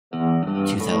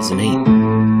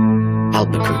2008,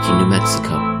 Albuquerque, New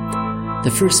Mexico.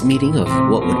 The first meeting of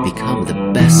what would become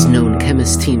the best-known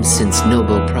chemist team since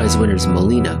Nobel Prize winners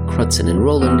Molina, Crutzen, and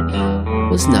Rowland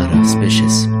was not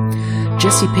auspicious.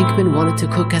 Jesse Pinkman wanted to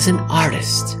cook as an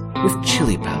artist with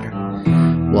chili powder.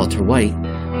 Walter White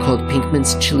called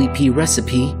Pinkman's chili pea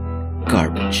recipe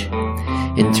garbage.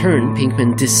 In turn,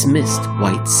 Pinkman dismissed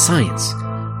White's science.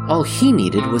 All he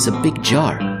needed was a big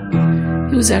jar.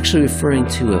 He was actually referring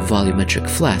to a volumetric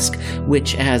flask,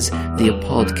 which, as the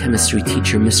appalled chemistry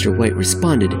teacher Mr. White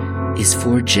responded, is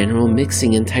for general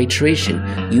mixing and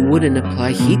titration. You wouldn't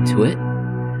apply heat to it.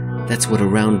 That's what a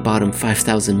round-bottom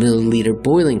 5,000 milliliter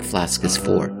boiling flask is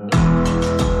for.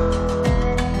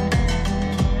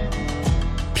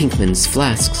 Pinkman's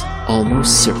flasks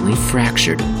almost certainly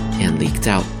fractured and leaked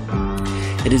out.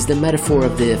 It is the metaphor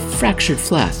of the fractured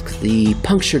flask, the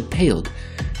punctured pail,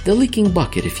 the leaking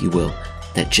bucket, if you will,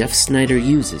 that Jeff Snyder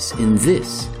uses in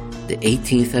this, the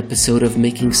 18th episode of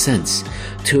Making Sense,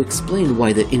 to explain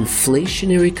why the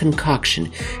inflationary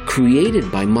concoction created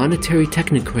by monetary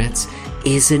technocrats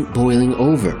isn't boiling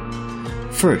over.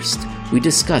 First, we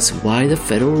discuss why the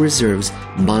Federal Reserve's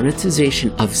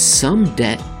monetization of some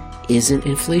debt isn't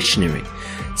inflationary.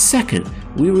 Second,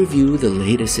 we review the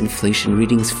latest inflation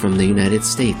readings from the United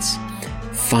States.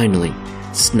 Finally,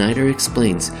 Snyder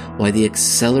explains why the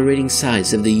accelerating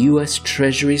size of the U.S.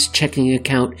 Treasury's checking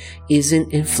account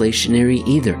isn't inflationary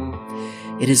either.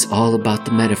 It is all about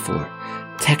the metaphor.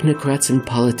 Technocrats and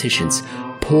politicians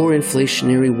pour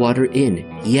inflationary water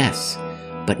in, yes,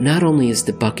 but not only is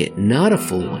the bucket not a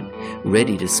full one,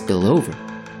 ready to spill over,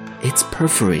 it's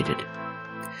perforated.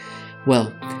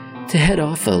 Well, to head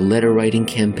off a letter-writing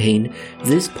campaign,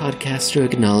 this podcaster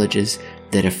acknowledges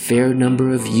that a fair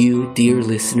number of you, dear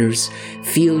listeners,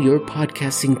 feel your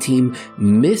podcasting team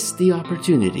missed the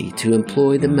opportunity to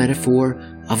employ the metaphor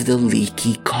of the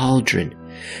leaky cauldron,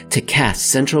 to cast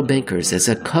central bankers as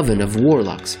a coven of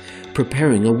warlocks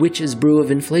preparing a witch's brew of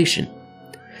inflation.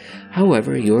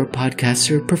 However, your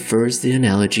podcaster prefers the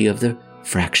analogy of the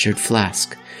fractured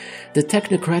flask. The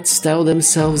technocrats style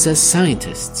themselves as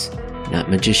scientists, not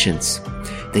magicians.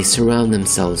 They surround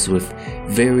themselves with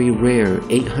very rare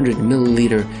 800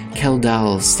 milliliter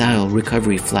Kaldal style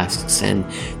recovery flasks and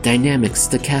dynamic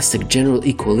stochastic general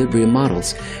equilibrium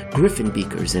models, Griffin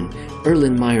beakers, and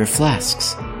Erlenmeyer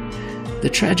flasks. The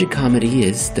tragic comedy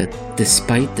is that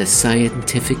despite the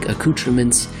scientific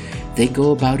accoutrements, they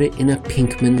go about it in a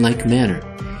Pinkman-like manner,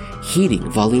 heating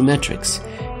volumetrics,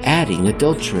 adding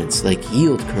adulterants like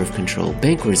yield curve control,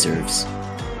 bank reserves,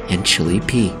 and chili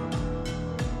pea.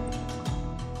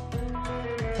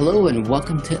 Hello and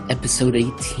welcome to episode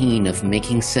 18 of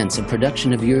Making Sense, a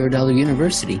production of Eurodollar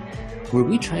University, where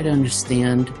we try to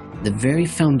understand the very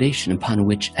foundation upon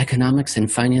which economics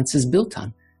and finance is built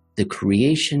on, the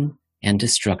creation and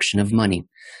destruction of money.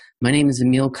 My name is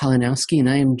Emil Kalinowski, and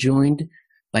I am joined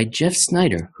by Jeff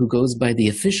Snyder, who goes by the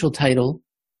official title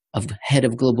of Head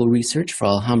of Global Research for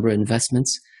Alhambra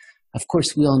Investments. Of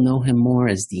course, we all know him more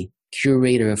as the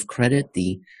Curator of Credit,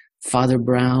 the Father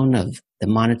Brown of the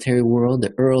monetary world,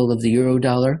 the Earl of the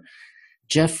Eurodollar.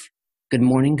 Jeff, good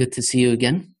morning. Good to see you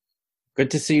again. Good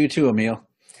to see you too, Emil.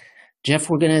 Jeff,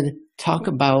 we're going to talk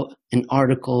about an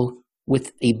article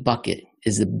with a bucket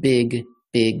is a big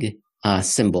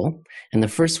symbol. And the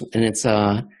first, and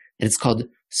it's called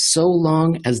 "So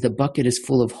Long as the Bucket is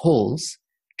Full of Holes,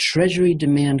 Treasury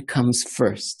Demand Comes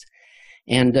First."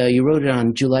 And you wrote it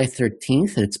on July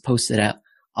 13th, and it's posted at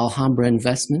Alhambra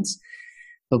Investments.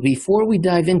 But before we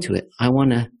dive into it, I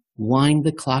want to wind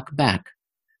the clock back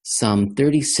some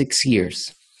 36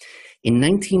 years. In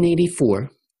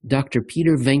 1984, Dr.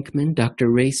 Peter Venkman, Dr.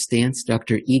 Ray Stantz,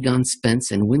 Dr. Egon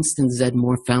Spence, and Winston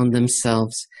Zedmore found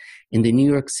themselves in the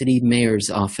New York City mayor's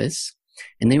office,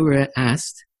 and they were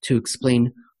asked to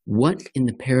explain what in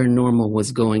the paranormal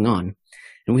was going on.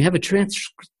 And we have a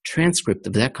transcript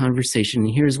of that conversation,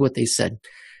 and here's what they said.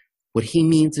 "What he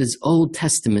means is Old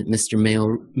Testament, Mr.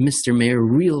 Mayor,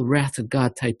 real wrath of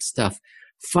God type stuff.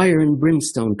 Fire and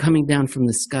brimstone coming down from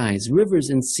the skies, rivers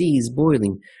and seas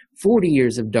boiling, 40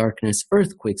 years of darkness,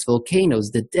 earthquakes,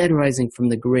 volcanoes, the dead rising from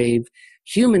the grave,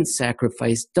 human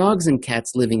sacrifice, dogs and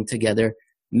cats living together,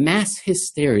 mass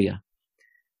hysteria."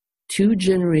 2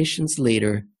 generations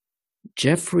later,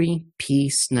 Jeffrey P.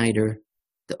 Snyder,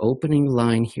 the opening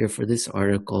line here for this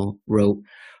article, wrote,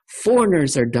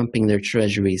 "Foreigners are dumping their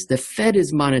treasuries. The Fed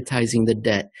is monetizing the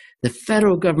debt. The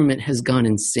federal government has gone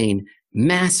insane.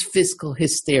 Mass fiscal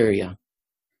hysteria."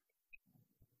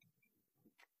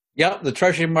 Yep, the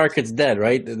treasury market's dead,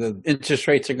 right? The interest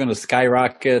rates are going to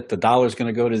skyrocket. The dollar's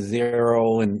going to go to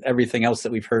zero and everything else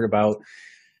that we've heard about.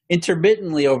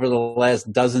 intermittently over the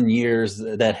last dozen years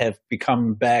that have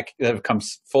become back, that have come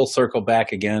full circle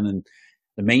back again. And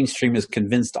the mainstream is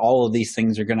convinced all of these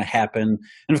things are going to happen.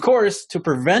 And of course, to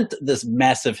prevent this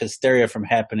massive hysteria from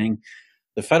happening,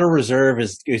 the Federal Reserve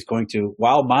is going to,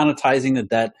 while monetizing the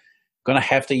debt, going to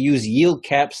have to use yield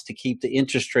caps to keep the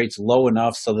interest rates low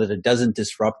enough so that it doesn't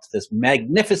disrupt this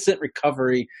magnificent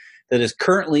recovery that is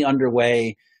currently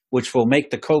underway, which will make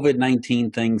the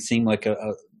COVID-19 thing seem like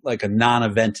a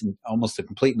non-event, almost a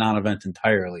complete non-event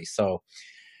entirely. So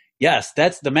yes,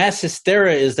 that's the mass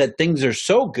hysteria, is that things are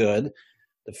so good.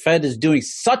 The Fed is doing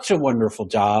such a wonderful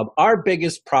job. Our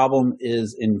biggest problem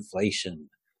is inflation.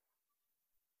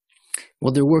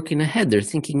 Well, they're working ahead. They're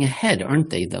thinking ahead, aren't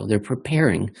they, though? They're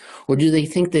preparing. Or do they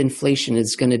think the inflation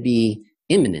is going to be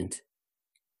imminent?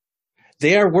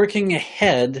 They are working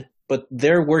ahead, but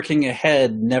their working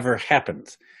ahead never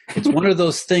happens. It's one of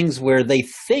those things where they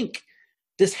think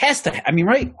this has to, I mean,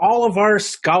 right? All of our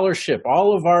scholarship,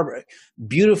 all of our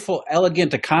beautiful,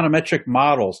 elegant econometric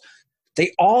models,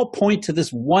 they all point to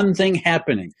this one thing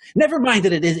happening. Never mind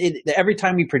that every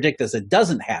time we predict this, it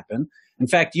doesn't happen. In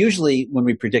fact, usually when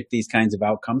we predict these kinds of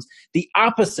outcomes, the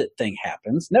opposite thing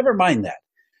happens. Never mind that.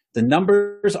 The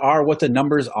numbers are what the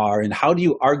numbers are, and how do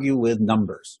you argue with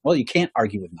numbers? Well, you can't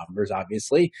argue with numbers,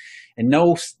 obviously, and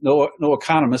no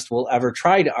economist will ever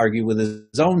try to argue with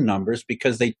his own numbers,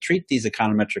 because they treat these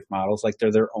econometric models like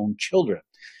they're their own children.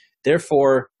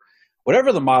 Therefore,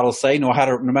 whatever the models say, no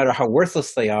matter how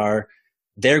worthless they are,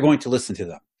 they're going to listen to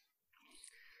them.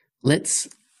 Let's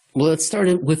start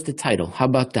it with the title. How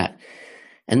about that?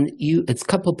 And it's a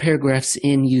couple paragraphs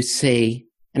in, you say,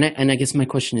 and I guess my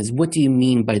question is, what do you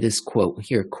mean by this quote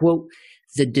here? Quote,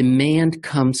 the demand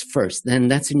comes first. Then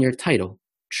that's in your title.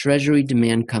 Treasury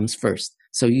demand comes first.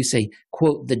 So you say,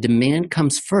 quote, the demand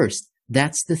comes first.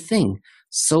 That's the thing.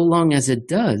 So long as it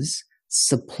does,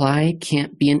 supply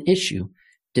can't be an issue.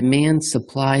 Demand,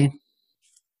 supply.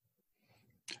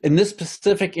 In this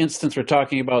specific instance, we're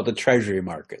talking about the Treasury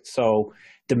market. So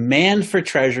demand for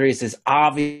treasuries is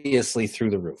obviously through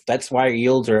the roof. That's why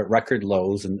yields are at record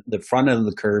lows and the front end of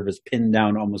the curve is pinned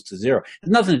down almost to zero. It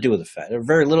has nothing to do with the Fed, or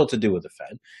very little to do with the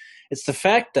Fed. It's the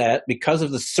fact that because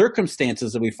of the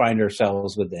circumstances that we find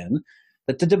ourselves within,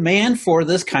 that the demand for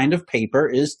this kind of paper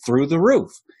is through the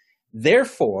roof.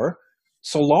 Therefore,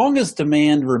 so long as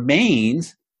demand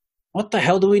remains, what the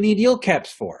hell do we need yield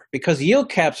caps for? Because yield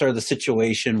caps are the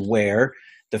situation where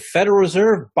the Federal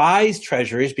Reserve buys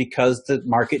treasuries because the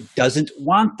market doesn't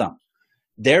want them.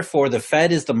 Therefore, the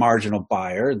Fed is the marginal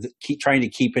buyer, trying to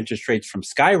keep interest rates from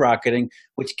skyrocketing,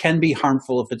 which can be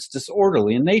harmful if it's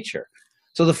disorderly in nature.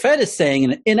 So the Fed is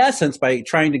saying, in essence, by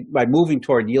moving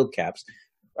toward yield caps,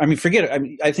 I mean, forget it. I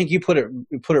mean, I think you put it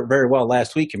very well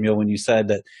last week, Emil, when you said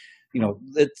that,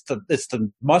 it's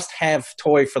the must-have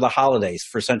toy for the holidays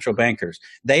for central bankers.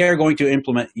 They are going to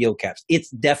implement yield caps. It's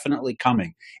definitely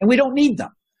coming, and we don't need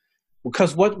them.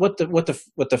 Because what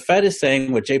the Fed is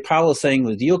saying, what Jay Powell is saying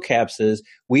with yield caps is,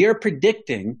 we are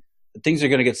predicting that things are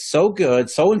going to get so good,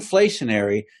 so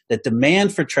inflationary, that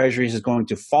demand for treasuries is going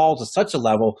to fall to such a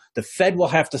level, the Fed will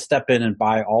have to step in and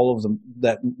buy all of them,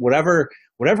 that whatever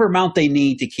amount they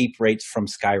need to keep rates from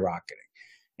skyrocketing.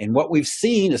 And what we've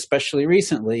seen, especially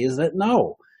recently, is that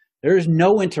no, there is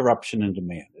no interruption in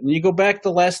demand. And you go back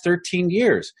the last 13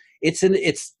 years, it's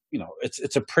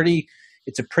a pretty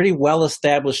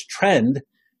well-established trend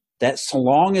that so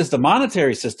long as the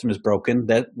monetary system is broken,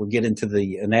 that we'll get into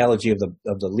the analogy of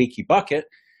the leaky bucket,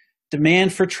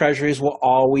 demand for treasuries will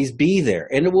always be there.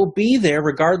 And it will be there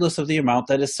regardless of the amount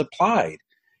that is supplied.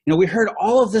 We heard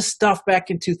all of this stuff back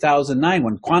in 2009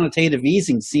 when quantitative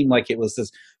easing seemed like it was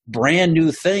this brand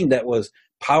new thing that was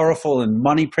powerful and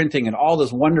money printing and all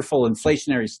this wonderful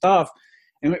inflationary stuff.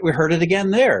 And we heard it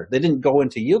again there. They didn't go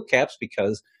into yield caps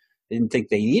because they didn't think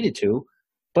they needed to.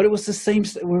 But it was the same.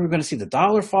 We were going to see the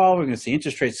dollar fall. We're going to see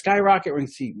interest rates skyrocket. We're going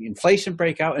to see inflation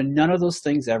break out. And none of those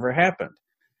things ever happened.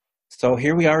 So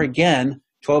here we are again,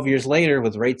 12 years later,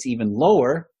 with rates even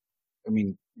lower. I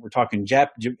mean, we're talking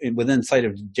within sight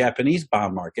of the Japanese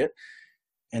bond market.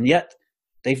 And yet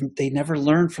they never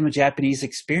learned from the Japanese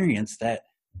experience that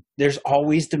there's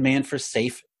always demand for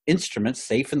safe instruments,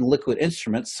 safe and liquid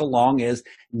instruments, so long as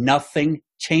nothing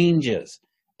changes.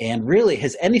 And really,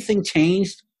 has anything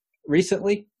changed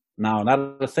recently? No,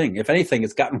 not a thing. If anything,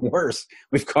 it's gotten worse.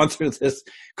 We've gone through this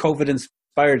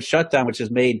COVID-inspired shutdown, which has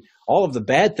made all of the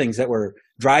bad things that were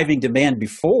driving demand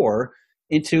before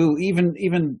into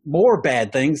even more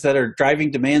bad things that are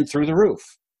driving demand through the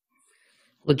roof.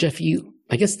 Well, Jeff,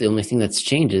 I guess the only thing that's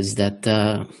changed is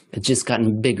that it's just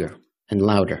gotten bigger and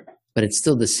louder. but it's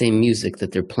still the same music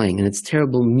that they're playing. And it's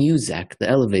terrible music, the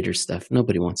elevator stuff.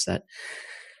 Nobody wants that.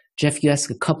 Jeff, you asked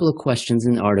a couple of questions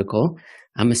in the article.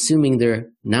 I'm assuming they're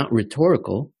not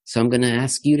rhetorical, so I'm going to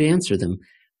ask you to answer them.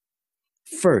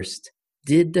 First,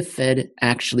 did the Fed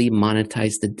actually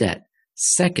monetize the debt?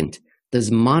 Second, does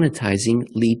monetizing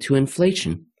lead to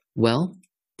inflation? Well,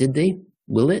 did they?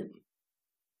 Will it?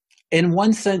 In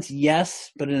one sense,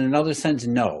 yes, but in another sense,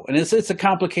 no. And it's a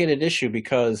complicated issue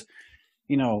because,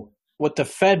 what the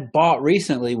Fed bought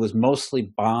recently was mostly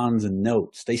bonds and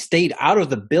notes. They stayed out of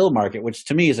the bill market, which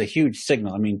to me is a huge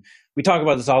signal. I mean, we talk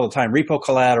about this all the time, repo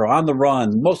collateral, on the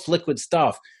run, most liquid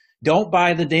stuff. Don't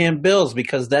buy the damn bills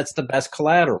because that's the best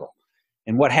collateral.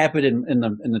 And what happened in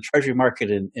the Treasury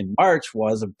market in March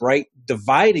was a bright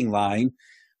dividing line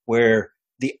where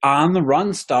the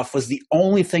on-the-run stuff was the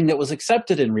only thing that was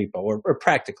accepted in repo, or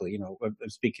practically. I'm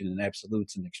speaking in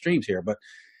absolutes and extremes here.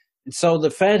 And so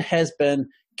the Fed has been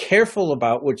careful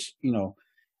about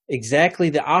exactly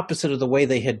the opposite of the way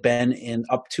they had been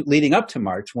leading up to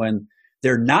March, when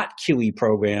their not QE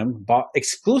program bought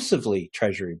exclusively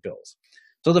Treasury bills.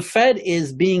 So the Fed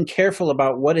is being careful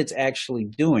about what it's actually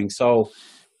doing. So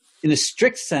in a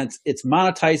strict sense, it's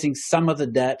monetizing some of the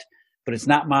debt, but it's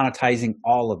not monetizing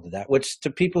all of the debt, which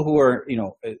to people who are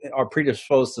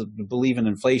predisposed to believe in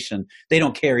inflation, they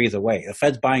don't care either way. The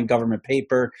Fed's buying government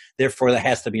paper, therefore that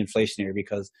has to be inflationary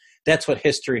because that's what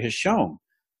history has shown.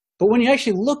 But when you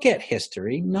actually look at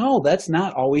history, no, that's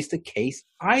not always the case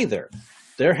either.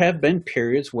 There have been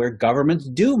periods where governments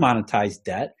do monetize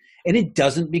debt, and it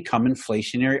doesn't become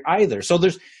inflationary either. So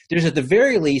there's at the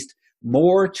very least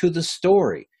more to the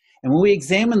story. And when we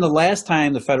examine the last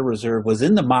time the Federal Reserve was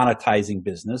in the monetizing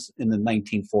business in the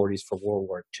 1940s for World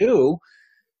War II,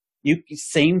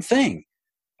 same thing.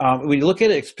 When you look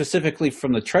at it specifically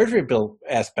from the Treasury bill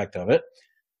aspect of it,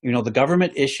 the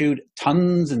government issued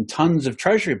tons and tons of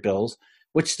Treasury bills,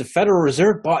 which the Federal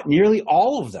Reserve bought nearly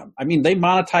all of them. I mean, they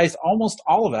monetized almost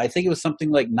all of it. I think it was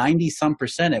something like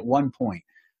 90-some% at one point.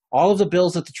 All of the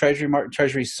bills that the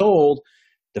Treasury sold,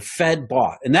 the Fed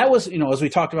bought. And that was, as we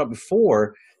talked about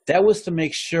before, that was to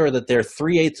make sure that their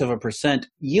 0.3%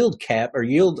 yield cap or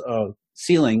yield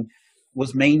ceiling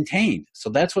was maintained. So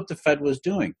that's what the Fed was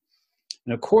doing.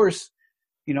 And of course,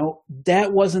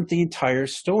 that wasn't the entire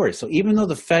story. So even though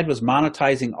the Fed was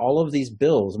monetizing all of these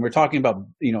bills, and we're talking about,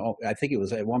 I think it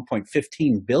was at one point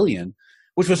 15 billion,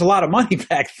 which was a lot of money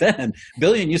back then.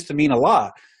 Billion used to mean a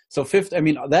lot. So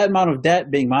that amount of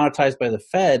debt being monetized by the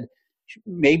Fed,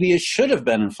 maybe it should have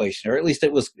been inflationary, or at least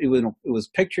it was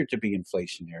pictured to be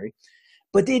inflationary,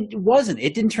 but it wasn't.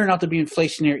 It didn't turn out to be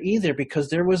inflationary either because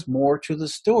there was more to the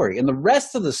story. And the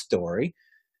rest of the story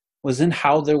was in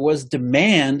how there was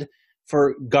demand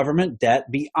for government debt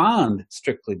beyond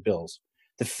strictly bills.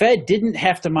 The Fed didn't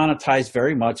have to monetize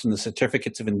very much in the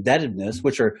certificates of indebtedness,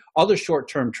 which are other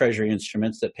short-term Treasury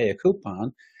instruments that pay a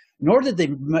coupon, nor did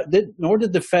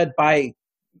the Fed buy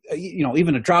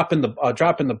even a drop in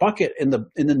the bucket in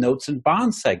the notes and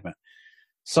bonds segment.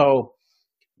 So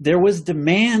there was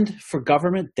demand for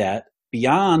government debt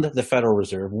beyond the Federal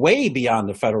Reserve, way beyond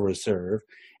the Federal Reserve,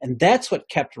 and that's what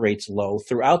kept rates low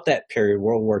throughout that period,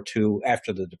 World War II,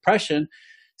 after the Depression,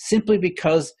 simply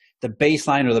because the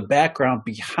baseline or the background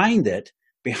behind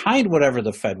whatever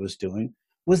the Fed was doing,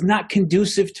 was not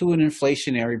conducive to an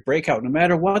inflationary breakout, no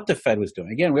matter what the Fed was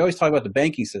doing. Again, we always talk about the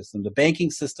banking system. The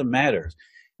banking system matters.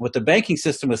 What the banking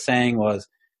system was saying was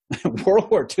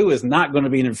World War II is not going to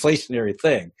be an inflationary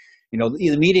thing. The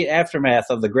immediate aftermath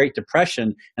of the Great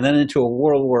Depression and then into a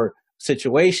World War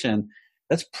situation,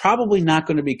 that's probably not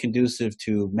going to be conducive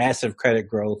to massive credit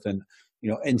growth and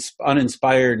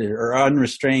uninspired or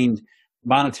unrestrained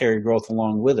monetary growth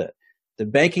along with it. The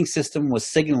banking system was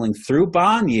signaling through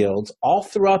bond yields all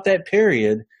throughout that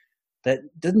period that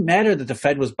didn't matter that the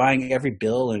Fed was buying every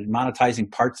bill and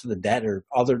monetizing parts of the debt or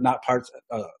not parts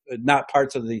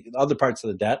of the other parts of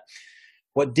the debt.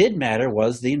 What did matter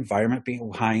was the environment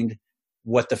behind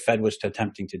what the Fed was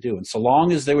attempting to do. And so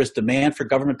long as there was demand for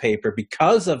government paper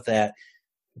because of that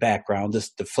background, this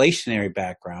deflationary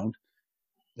background,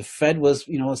 the Fed was,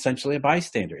 essentially a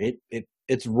bystander.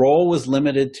 Its role was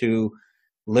limited to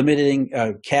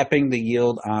capping the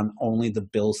yield on only the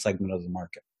bill segment of the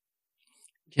market.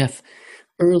 Jeff,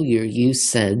 earlier you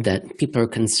said that people are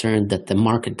concerned that the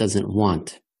market doesn't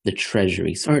want the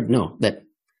treasuries, or no, that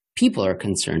people are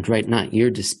concerned, right? Not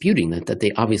you're disputing that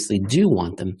they obviously do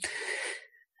want them.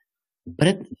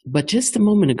 But just a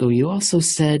moment ago, you also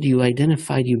said,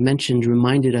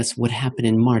 reminded us what happened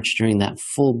in March during that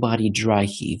full body dry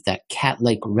heave, that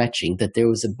cat-like retching, that there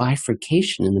was a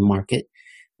bifurcation in the market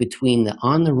between the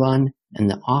on the run and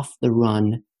the off the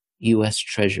run U.S.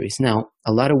 Treasuries. Now,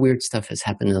 a lot of weird stuff has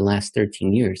happened in the last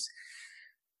 13 years,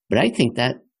 but I think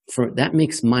that that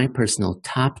makes my personal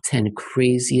top 10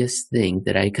 craziest thing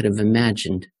that I could have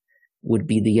imagined would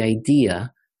be the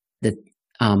idea that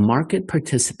market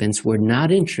participants were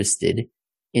not interested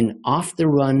in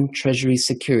off-the-run Treasury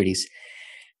securities.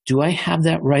 Do I have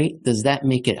that right? Does that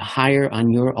make it higher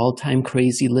on your all-time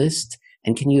crazy list?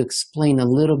 And can you explain a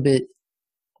little bit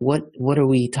what are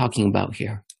we talking about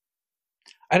here?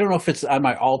 I don't know if it's on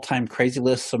my all-time crazy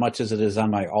list so much as it is on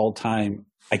my all-time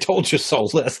I told you so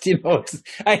list.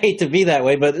 I hate to be that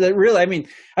way, but really, I mean,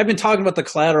 I've been talking about the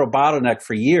collateral bottleneck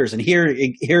for years, and here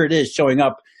it is showing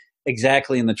up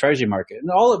exactly in the Treasury market. And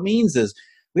all it means is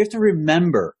we have to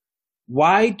remember,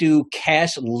 why do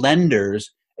cash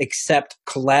lenders accept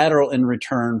collateral in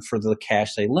return for the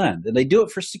cash they lend? And they do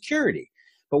it for security.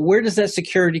 But where does that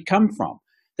security come from?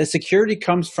 The security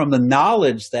comes from the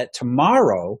knowledge that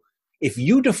tomorrow, if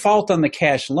you default on the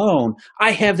cash loan,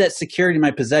 I have that security in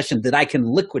my possession that I can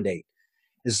liquidate.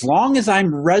 As long as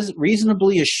I'm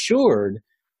reasonably assured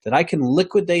that I can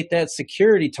liquidate that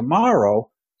security tomorrow,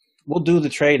 we'll do the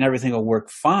trade and everything will work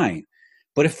fine.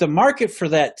 But if the market for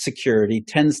that security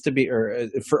tends to be, or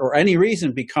for any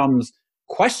reason becomes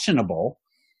questionable,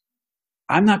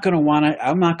 I'm not going to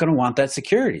want that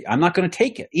security. I'm not going to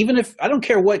take it. Even if I don't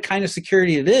care what kind of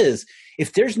security it is,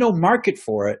 if there's no market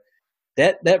for it,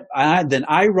 then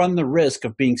I run the risk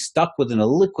of being stuck with an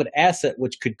illiquid asset,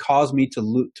 which could cause me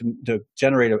to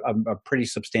generate a pretty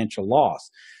substantial loss,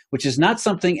 which is not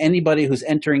something anybody who's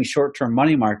entering short-term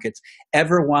money markets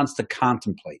ever wants to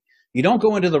contemplate. You don't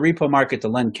go into the repo market to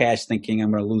lend cash thinking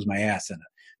I'm going to lose my ass in it,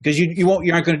 because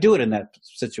you're not going to do it in that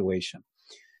situation.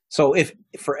 So if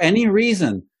for any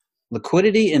reason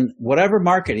liquidity in whatever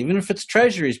market, even if it's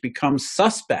treasuries, becomes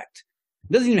suspect,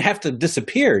 it doesn't even have to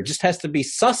disappear, it just has to be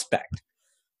suspect,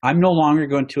 I'm no longer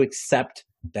going to accept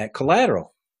that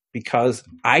collateral, because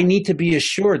I need to be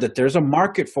assured that there's a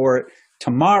market for it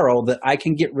tomorrow, that I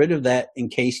can get rid of that in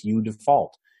case you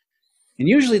default. And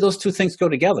usually those two things go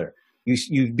together.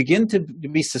 You begin to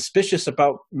be suspicious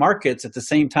about markets at the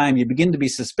same time you begin to be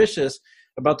suspicious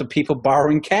about the people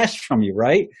borrowing cash from you,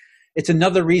 right? It's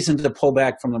another reason to pull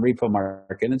back from the repo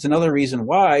market. And it's another reason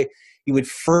why you would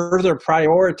further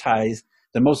prioritize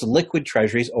the most liquid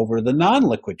treasuries over the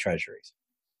non-liquid treasuries.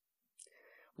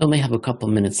 We only have a couple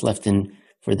minutes left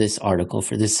for this article,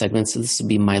 for this segment, so this will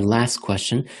be my last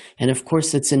question. And of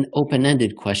course, it's an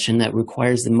open-ended question that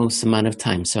requires the most amount of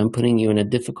time. So I'm putting you in a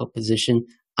difficult position.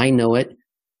 I know it.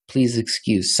 Please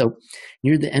excuse. So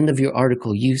near the end of your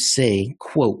article, you say,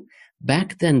 quote,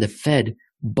 "Back then the Fed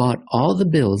bought all the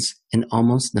bills and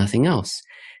almost nothing else.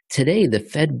 Today, the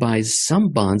Fed buys some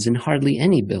bonds and hardly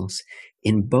any bills.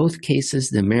 In both cases,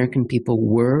 the American people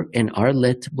were and are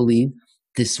led to believe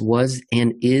this was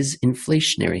and is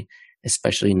inflationary,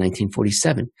 especially in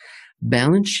 1947.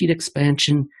 Balance sheet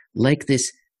expansion like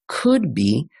this could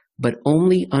be, but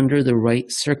only under the right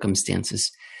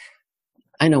circumstances."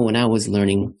 I know when I was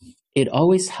learning, it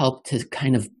always helped to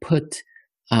kind of put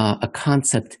a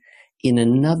concept in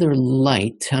another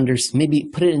light, to maybe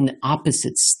put it in the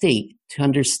opposite state to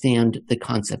understand the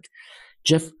concept.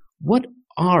 Jeff, what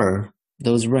are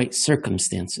those right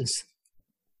circumstances?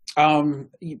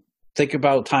 You think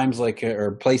about times like,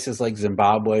 or places like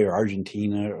Zimbabwe or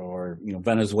Argentina or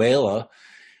Venezuela,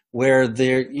 where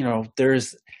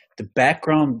there's the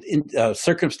background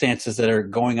circumstances that are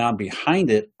going on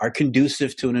behind it are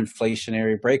conducive to an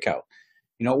inflationary breakout.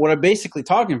 What I'm basically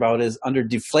talking about is under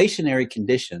deflationary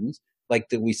conditions, like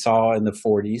that we saw in the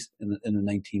 40s, in the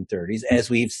 1930s, as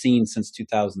we've seen since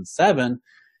 2007,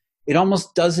 it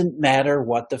almost doesn't matter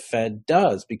what the Fed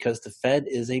does, because the Fed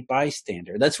is a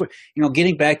bystander. That's what,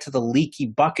 getting back to the leaky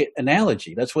bucket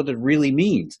analogy, that's what it really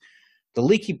means. The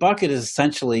leaky bucket is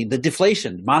essentially the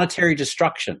deflation, monetary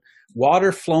destruction,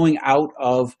 water flowing out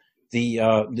of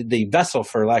the vessel,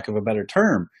 for lack of a better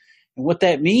term. And what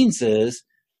that means is,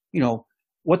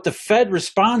 what the Fed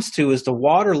responds to is the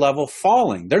water level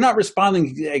falling. They're not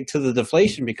responding to the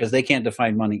deflation because they can't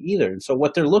define money either. And so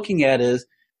what they're looking at is,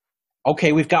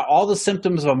 okay, we've got all the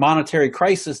symptoms of a monetary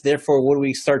crisis, therefore what do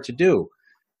we start to do?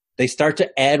 They start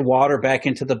to add water back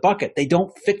into the bucket. They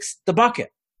don't fix the bucket.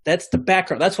 That's the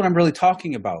background. That's what I'm really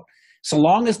talking about. So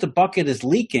long as the bucket is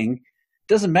leaking, it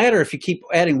doesn't matter if you keep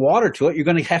adding water to it. You're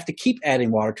going to have to keep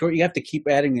adding water to it. You have to keep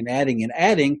adding and adding and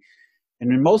adding.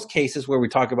 And in most cases where we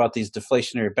talk about these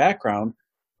deflationary background,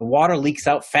 the water leaks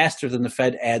out faster than the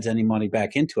Fed adds any money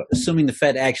back into it, assuming the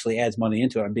Fed actually adds money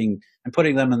into it. I'm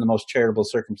putting them in the most charitable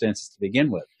circumstances to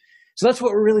begin with. So that's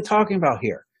what we're really talking about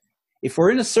here. If we're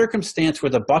in a circumstance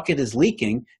where the bucket is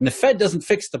leaking and the Fed doesn't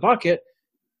fix the bucket,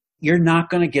 you're not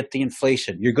going to get the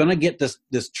inflation. You're going to get this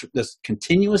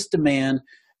continuous demand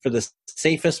for the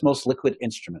safest, most liquid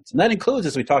instruments. And that includes,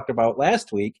 as we talked about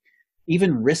last week,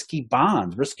 even risky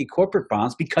bonds, risky corporate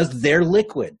bonds, because they're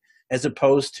liquid as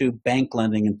opposed to bank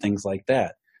lending and things like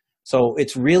that. So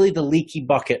it's really the leaky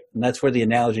bucket, and that's where the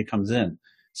analogy comes in.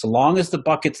 So long as the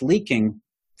bucket's leaking,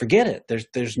 forget it.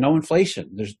 There's no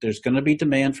inflation. There's going to be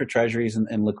demand for treasuries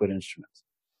and liquid instruments.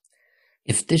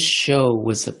 If this show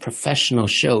was a professional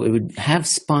show, it would have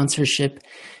sponsorship,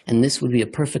 and this would be a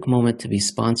perfect moment to be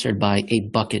sponsored by a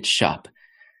bucket shop.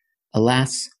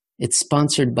 Alas, it's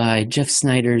sponsored by Jeff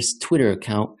Snyder's Twitter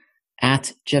account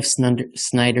at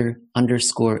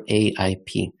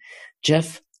 @JeffSnyder_AIP.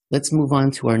 Jeff, let's move on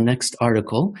to our next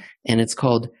article, and it's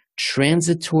called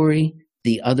Transitory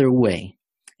the Other Way.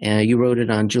 You wrote it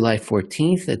on July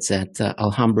 14th. It's at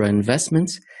Alhambra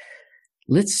Investments.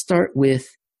 Let's start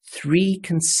with 3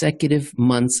 consecutive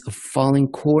months of falling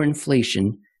core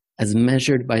inflation as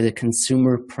measured by the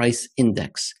Consumer Price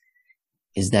Index.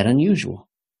 Is that unusual?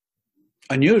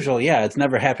 Unusual, yeah. It's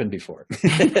never happened before.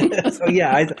 So,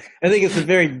 yeah, I think it's the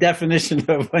very definition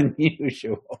of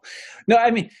unusual. No,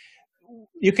 I mean,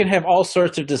 you can have all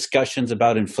sorts of discussions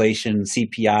about inflation,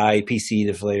 CPI, PCE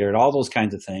deflator, and all those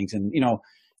kinds of things. And,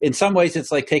 in some ways,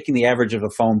 it's like taking the average of a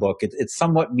phone book. It's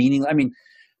somewhat meaningless. I mean,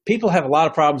 people have a lot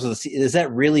of problems with this. Is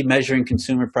that really measuring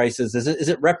consumer prices? Is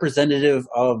it representative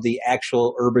of the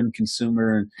actual urban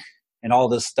consumer and all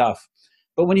this stuff?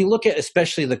 But when you look at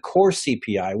especially the core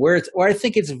CPI, where I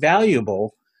think it's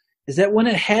valuable is that when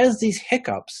it has these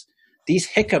hiccups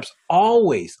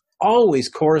always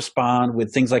correspond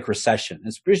with things like recession,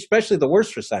 especially the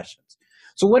worst recessions.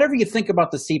 So whatever you think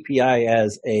about the CPI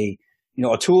as a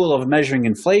tool of measuring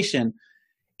inflation,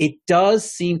 it does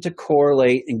seem to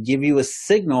correlate and give you a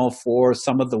signal for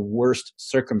some of the worst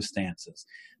circumstances.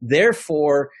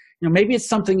 Therefore, maybe it's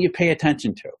something you pay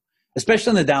attention to, especially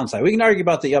on the downside. We can argue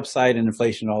about the upside and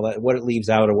inflation, all that, what it leaves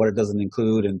out or what it doesn't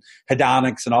include, and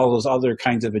hedonics and all those other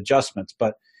kinds of adjustments.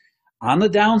 But on the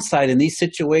downside, in these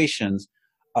situations,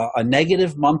 a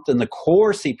negative month in the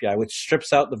core CPI, which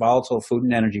strips out the volatile food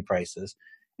and energy prices,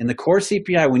 in the core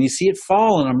CPI, when you see it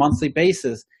fall on a monthly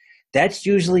basis, that's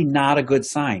usually not a good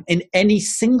sign in any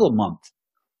single month.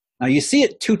 Now, you see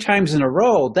it 2 times in a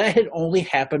row. That had only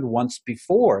happened once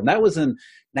before, and that was in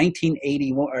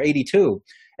 1981 or 82,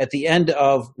 at the end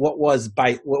of what was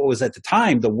at the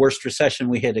time the worst recession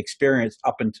we had experienced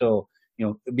up until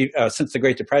since the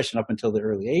Great Depression, up until the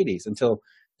early 80s, until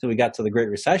we got to the Great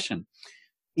Recession.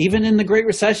 Even in the Great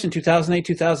Recession, 2008,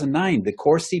 2009, the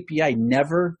core CPI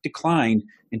never declined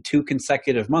in 2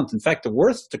 consecutive months. In fact, the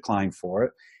worst decline for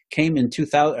it came in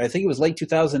 2000. I think it was late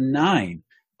 2009,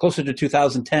 closer to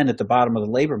 2010 at the bottom of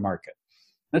the labor market.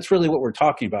 That's really what we're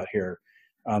talking about here.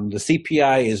 The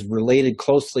CPI is related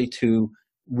closely to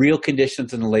real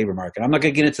conditions in the labor market. I'm not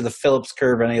going to get into the Phillips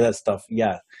curve or any of that stuff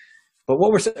yet. But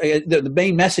what the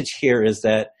main message here is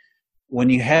that when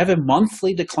you have a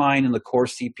monthly decline in the core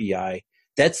CPI,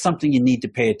 that's something you need to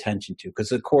pay attention to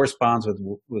because it corresponds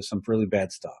with some really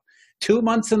bad stuff. 2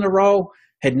 months in a row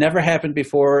had never happened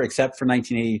before except for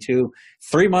 1982.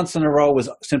 3 months in a row was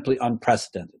simply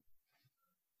unprecedented.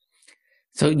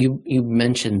 So you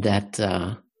mentioned that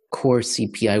core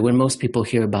CPI. When most people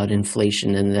hear about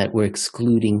inflation and that we're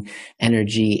excluding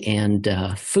energy and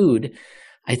food,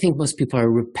 I think most people are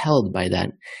repelled by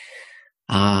that.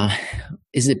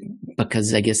 Is it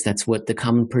because I guess that's what the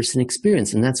common person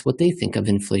experiences and that's what they think of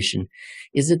inflation?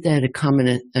 Is it that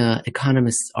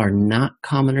economists are not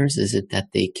commoners? Is it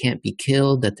that they can't be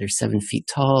killed, that they're 7 feet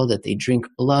tall, that they drink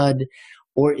blood?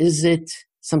 Or is it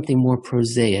something more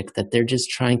prosaic, that they're just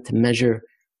trying to measure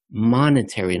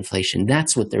monetary inflation?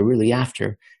 That's what they're really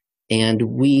after. And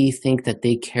we think that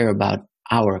they care about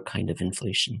our kind of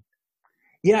inflation.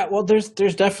 Yeah, well, there's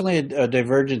definitely a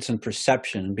divergence in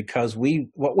perception because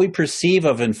what we perceive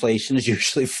of inflation is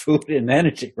usually food and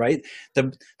energy, right?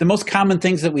 The most common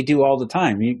things that we do all the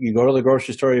time. You go to the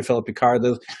grocery store, you fill up your car.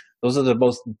 Those are the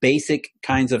most basic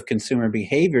kinds of consumer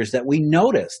behaviors that we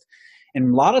noticed.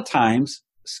 And a lot of times,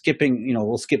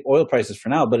 we'll skip oil prices for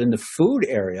now, but in the food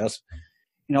areas,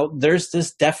 there's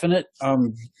this definite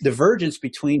divergence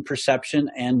between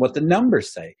perception and what the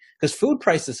numbers say because food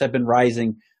prices have been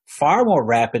rising far more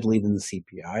rapidly than the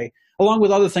CPI, along with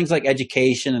other things like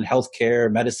education and healthcare,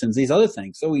 medicines, these other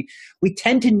things. So we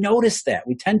tend to notice that.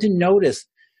 We tend to notice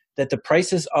that the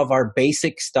prices of our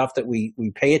basic stuff that we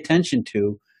pay attention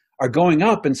to are going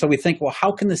up. And so we think, well,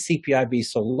 how can the CPI be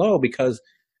so low? Because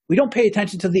we don't pay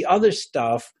attention to the other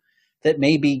stuff that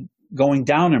may be going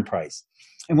down in price.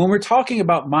 And when we're talking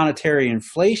about monetary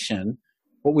inflation,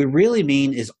 What we really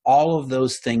mean is all of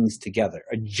those things together,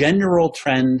 a general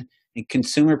trend in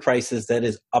consumer prices that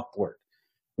is upward,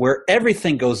 where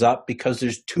everything goes up because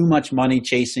there's too much money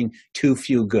chasing too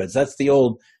few goods. That's the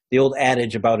old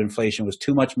adage about inflation, was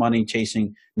too much money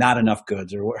chasing not enough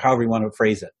goods, or however you want to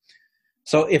phrase it.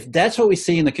 So if that's what we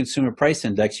see in the consumer price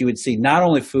index, you would see not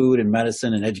only food and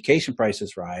medicine and education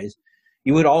prices rise,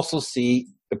 you would also see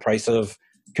the price of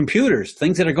computers,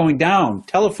 things that are going down,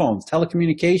 telephones,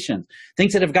 telecommunications,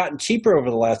 things that have gotten cheaper over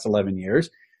the last 11 years,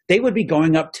 they would be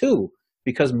going up too,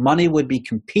 because money would be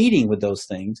competing with those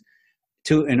things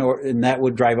and that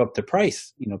would drive up the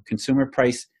price, consumer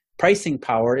pricing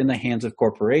power in the hands of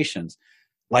corporations,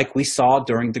 like we saw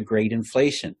during the Great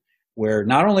Inflation, where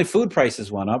not only food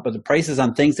prices went up, but the prices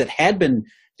on things that had been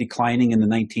declining in the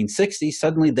 1960s,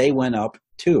 suddenly they went up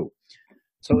too.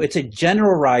 So it's a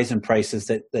general rise in prices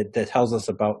that tells us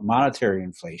about monetary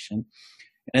inflation.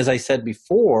 And as I said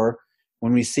before,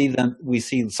 when we see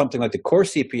something like the core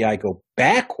CPI go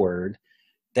backward,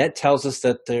 that tells us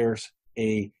that there's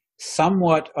a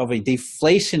somewhat of a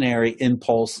deflationary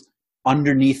impulse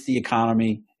underneath the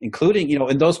economy, including,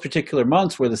 in those particular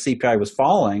months where the CPI was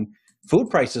falling,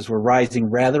 food prices were rising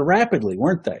rather rapidly,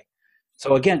 weren't they?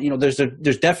 So again, there's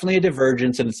definitely a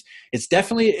divergence, and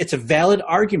it's a valid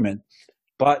argument.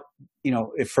 But,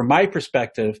 from my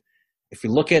perspective, if we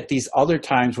look at these other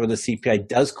times where the CPI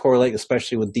does correlate,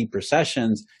 especially with deep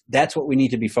recessions, that's what we need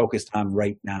to be focused on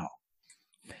right now.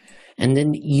 And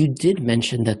then you did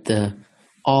mention that the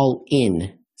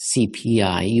all-in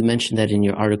CPI, you mentioned that in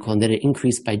your article, and that it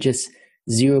increased by just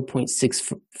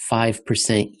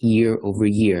 0.65% year over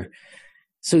year.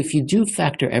 So if you do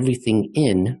factor everything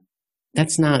in,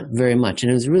 that's not very much.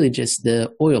 And it was really just the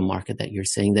oil market that you're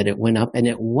saying that it went up, and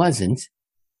it wasn't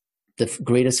the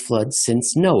greatest flood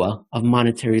since Noah of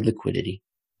monetary liquidity.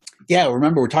 Yeah,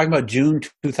 remember, we're talking about June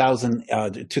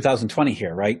 2020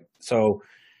 here, right? So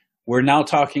we're now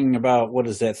talking about,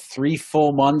 3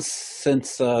 full months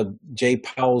since Jay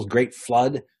Powell's great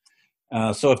flood.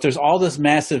 So if there's all this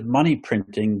massive money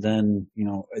printing, then,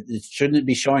 shouldn't it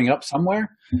be showing up somewhere?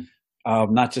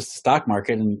 Not just the stock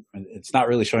market, and it's not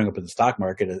really showing up in the stock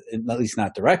market, at least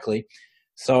not directly.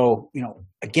 So,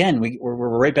 again,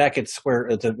 we're right back at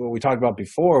what we talked about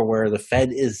before, where the Fed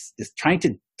is trying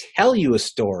to tell you a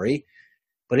story,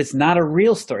 but it's not a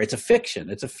real story. It's a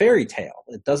fiction. It's a fairy tale.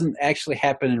 It doesn't actually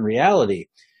happen in reality.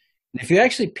 And if you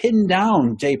actually pin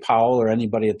down Jay Powell or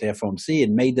anybody at the FOMC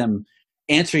and made them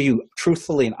answer you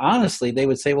truthfully and honestly, they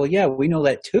would say, well, yeah, we know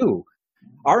that too.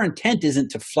 Our intent isn't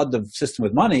to flood the system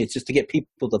with money. It's just to get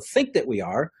people to think that we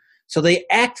are, so they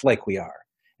act like we are.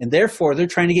 And therefore, they're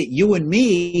trying to get you and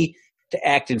me to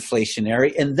act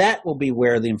inflationary, and that will be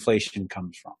where the inflation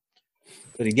comes from.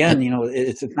 But again,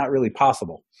 it's not really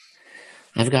possible.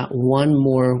 I've got one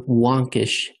more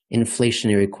wonkish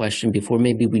inflationary question before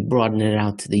maybe we broaden it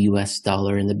out to the US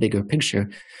dollar in the bigger picture.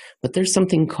 But there's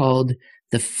something called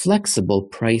the flexible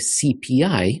price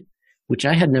CPI, which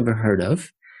I had never heard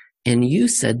of. And you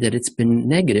said that it's been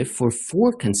negative for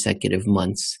 4 consecutive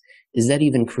months. Is that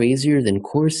even crazier than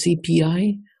core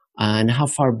CPI? And how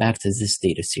far back does this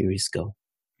data series go?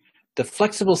 The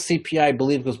flexible CPI, I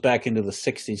believe, goes back into the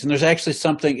 60s. And there's actually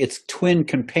its twin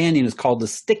companion is called the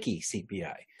sticky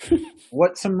CPI.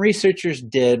 What some researchers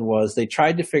did was they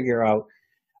tried to figure out,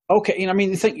 okay,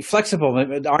 you think flexible,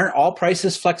 aren't all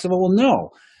prices flexible? Well,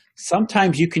 no.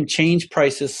 Sometimes you can change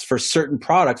prices for certain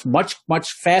products much,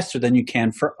 much faster than you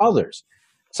can for others.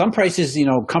 Some prices,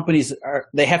 companies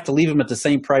they have to leave them at the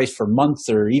same price for months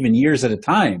or even years at a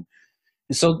time.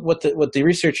 And so what the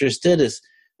researchers did is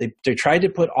they tried to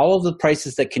put all of the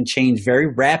prices that can change very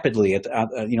rapidly at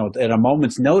a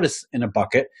moment's notice in a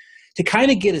bucket to kind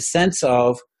of get a sense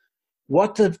of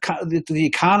what the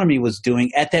economy was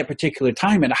doing at that particular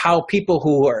time, and how people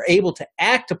who are able to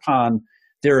act upon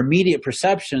their immediate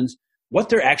perceptions, what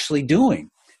they're actually doing.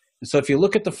 And so if you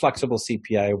look at the flexible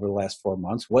CPI over the last 4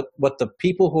 months, what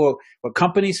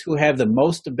companies who have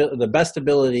the best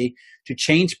ability to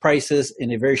change prices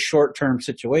in a very short-term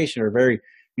situation, or very,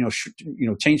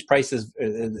 change prices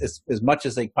as much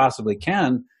as they possibly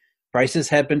can, prices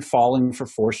have been falling for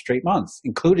 4 straight months,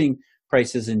 including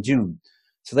prices in June.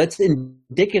 So that's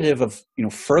indicative of,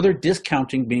 further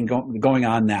discounting going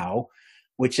on now,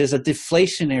 which is a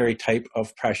deflationary type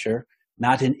of pressure,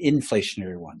 not an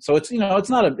inflationary one. So it's not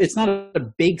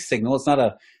a big signal. It's not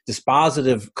a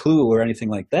dispositive clue or anything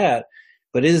like that,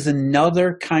 but it is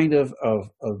another kind of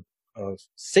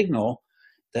signal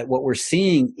that what we're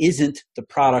seeing isn't the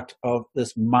product of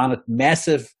this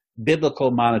massive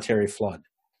biblical monetary flood.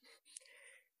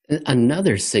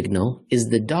 Another signal is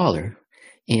the dollar.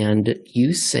 And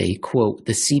you say, quote,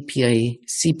 the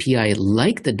CPI,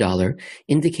 like the dollar,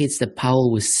 indicates that Powell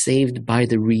was saved by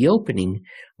the reopening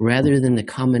rather than the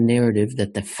common narrative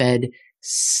that the Fed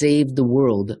saved the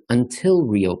world until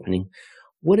reopening.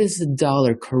 What is the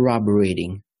dollar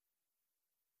corroborating?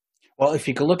 Well, if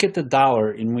you could look at the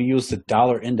dollar, and we use the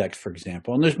dollar index, for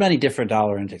example, and there's many different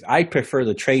dollar indexes. I prefer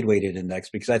the trade-weighted index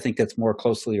because I think that's more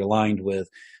closely aligned with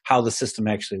how the system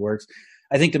actually works.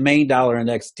 I think the main dollar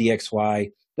index,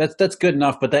 DXY, that's good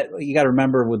enough, but that you got to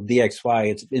remember with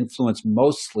DXY, it's influenced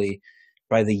mostly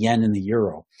by the yen and the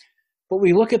euro. But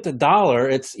we look at the dollar,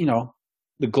 it's,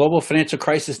 the global financial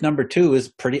crisis #2 is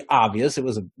pretty obvious. It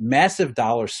was a massive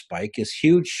dollar spike, this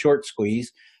huge short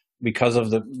squeeze because of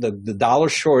the dollar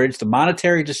shortage, the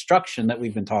monetary destruction that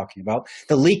we've been talking about,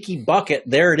 the leaky bucket.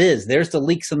 There it is. There's the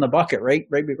leaks in the bucket right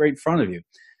in front of you.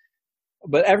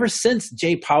 But ever since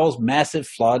Jay Powell's massive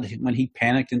flood, when he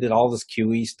panicked and did all this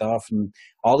QE stuff and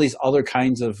all these other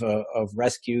kinds of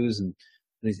rescues and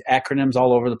these acronyms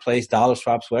all over the place, dollar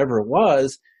swaps, whatever it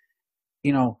was,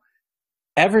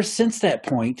 ever since that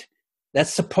point,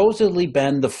 that's supposedly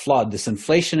been the flood, this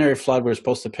inflationary flood we're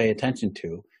supposed to pay attention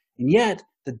to. And yet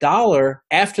the dollar,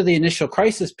 after the initial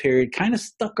crisis period, kind of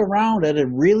stuck around at a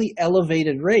really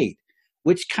elevated rate,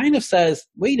 which kind of says,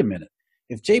 wait a minute.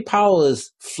 If Jay Powell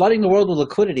is flooding the world with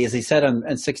liquidity, as he said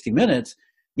on 60 Minutes,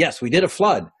 yes, we did a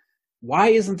flood. Why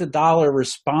isn't the dollar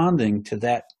responding to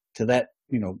that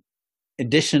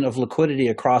addition of liquidity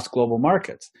across global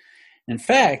markets? In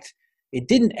fact, it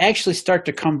didn't actually start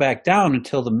to come back down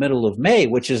until the middle of May,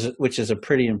 which is a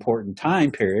pretty important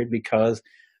time period, because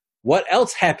what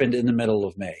else happened in the middle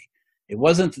of May? It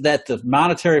wasn't that the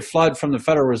monetary flood from the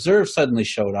Federal Reserve suddenly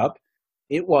showed up.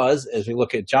 It was, as we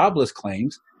look at jobless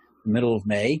claims, the middle of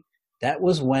May, that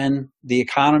was when the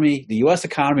economy, the U.S.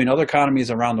 economy and other economies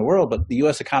around the world, but the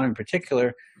U.S. economy in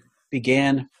particular,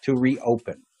 began to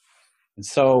reopen. And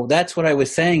so that's what I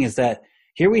was saying, is that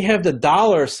here we have the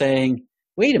dollar saying,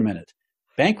 wait a minute,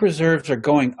 bank reserves are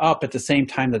going up at the same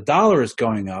time the dollar is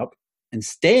going up and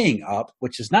staying up,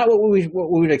 which is not what we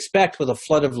would expect with a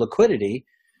flood of liquidity.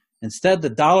 Instead, the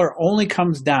dollar only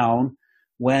comes down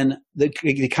when the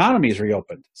economy is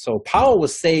reopened. So Powell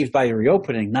was saved by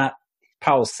reopening, not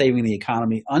Powell saving the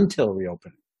economy until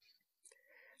reopening.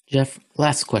 Jeff,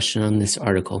 last question on this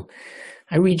article.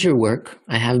 I read your work.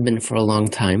 I have been for a long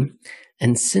time.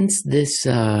 And since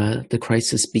the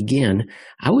crisis began,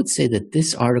 I would say that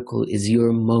this article is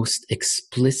your most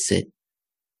explicit,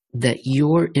 that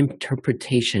your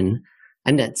interpretation,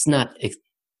 and that's not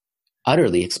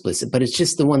utterly explicit, but it's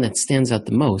just the one that stands out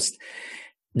the most,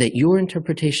 that your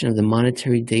interpretation of the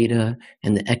monetary data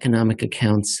and the economic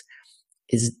accounts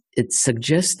it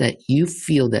suggests that you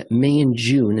feel that May and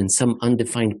June, in some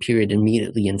undefined period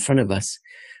immediately in front of us,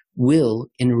 will,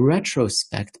 in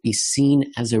retrospect, be seen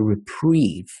as a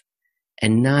reprieve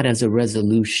and not as a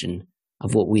resolution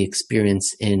of what we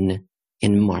experience in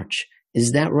March.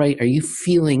 Is that right? Are you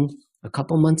feeling, a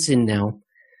couple months in now,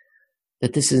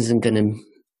 that this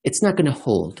it's not going to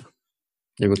hold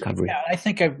the recovery? Yeah, I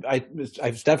think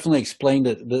I've definitely explained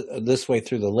it this way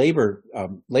through the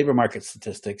labor market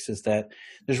statistics, is that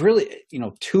there's really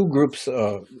two groups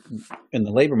in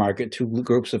the labor market, two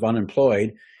groups of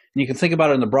unemployed, and you can think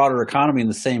about it in the broader economy in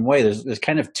the same way. There's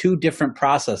kind of two different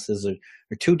processes,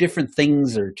 or two different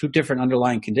things, or two different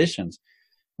underlying conditions.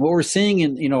 What we're seeing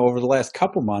in over the last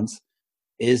couple months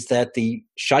is that the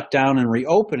shutdown and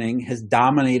reopening has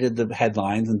dominated the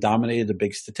headlines and dominated the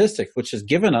big statistics, which has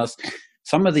given us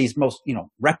some of these most,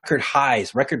 record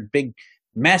highs, record big,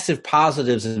 massive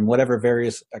positives in whatever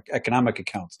various economic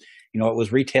accounts. It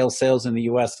was retail sales in the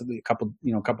U.S. a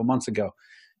couple months ago.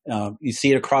 You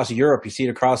see it across Europe. You see it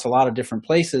across a lot of different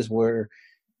places where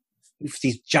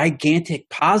these gigantic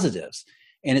positives.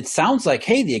 And it sounds like,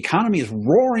 hey, the economy is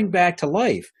roaring back to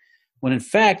life. When in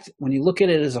fact, when you look at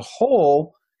it as a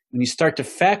whole, when you start to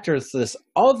factor this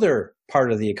other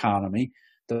part of the economy,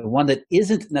 the one that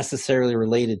isn't necessarily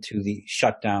related to the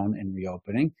shutdown and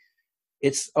reopening,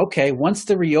 it's okay. Once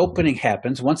the reopening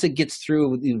happens, once it gets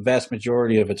through the vast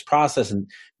majority of its process and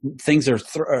things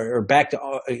are back to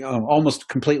almost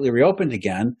completely reopened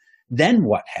again, then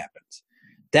what happens?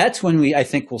 That's when I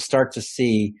think we'll start to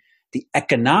see the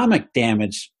economic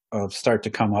damage start to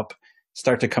come up,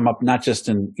 not just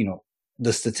in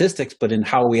the statistics, but in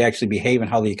how we actually behave and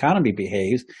how the economy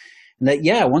behaves. And that,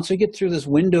 yeah, once we get through this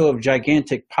window of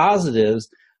gigantic positives,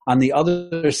 on the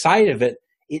other side of it,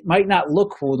 it might not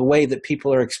look the way that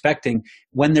people are expecting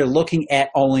when they're looking at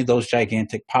only those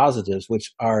gigantic positives,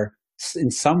 which are in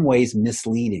some ways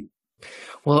misleading.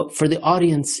 Well, for the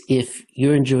audience, if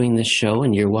you're enjoying this show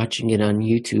and you're watching it on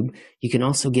YouTube, you can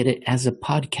also get it as a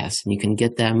podcast, and you can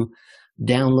get them,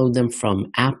 download them from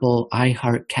Apple,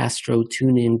 iHeart, Castro,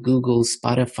 TuneIn, Google,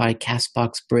 Spotify,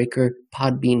 Castbox, Breaker,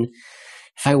 Podbean.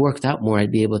 If I worked out more,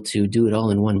 I'd be able to do it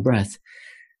all in one breath.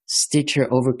 Stitcher,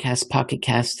 Overcast, Pocket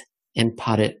Cast, and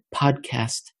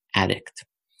Podcast Addict.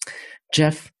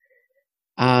 Jeff,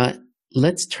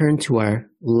 let's turn to our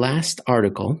last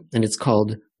article, and it's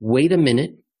called Wait a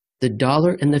Minute, the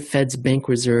dollar and the Fed's bank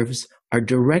reserves are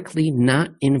directly not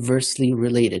inversely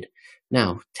related.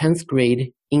 Now, 10th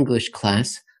grade English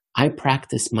class, I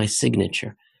practiced my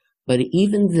signature, but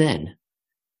even then,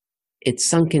 it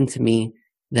sunk into me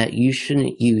that you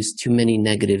shouldn't use too many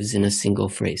negatives in a single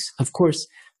phrase. Of course,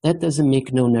 that doesn't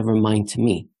make no never mind to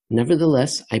me.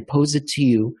 Nevertheless, I pose it to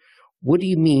you. What do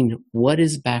you mean? What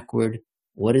is backward?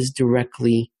 What is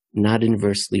directly not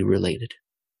inversely related?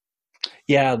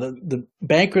 Yeah, the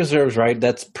bank reserves, right?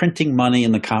 That's printing money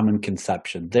in the common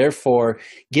conception. Therefore,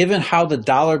 given how the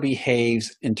dollar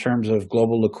behaves in terms of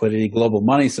global liquidity, global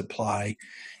money supply,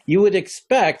 you would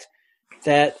expect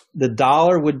that the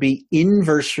dollar would be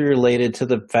inversely related to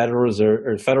the Federal Reserve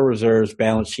or Federal Reserve's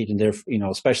balance sheet, and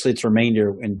especially its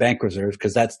remainder in bank reserves,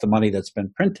 because that's the money that's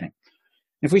been printing.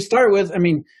 If we start with,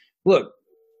 look,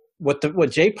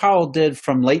 what Jay Powell did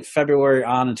from late February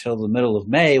on until the middle of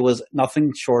May was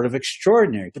nothing short of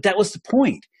extraordinary. But that was the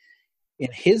point. In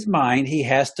his mind, he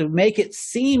has to make it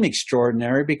seem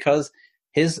extraordinary because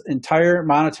his entire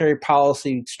monetary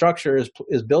policy structure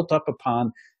is built up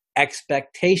upon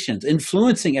expectations,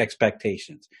 influencing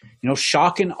expectations,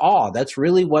 shock and awe. That's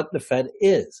really what the Fed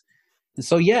is. And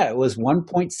so, yeah, it was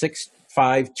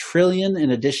 1.65 trillion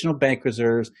in additional bank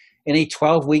reserves in a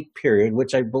 12-week period,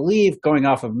 which I believe, going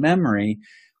off of memory,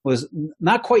 was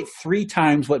not quite 3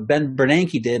 times what Ben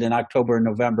Bernanke did in October and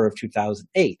November of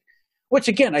 2008, which,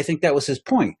 again, I think that was his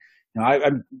point.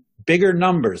 I'm bigger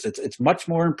numbers. It's much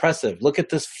more impressive. Look at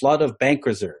this flood of bank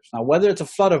reserves. Now, whether it's a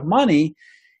flood of money,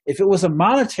 if it was a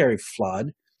monetary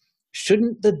flood,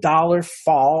 shouldn't the dollar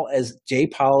fall as Jay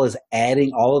Powell is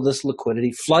adding all of this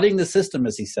liquidity, flooding the system,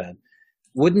 as he said?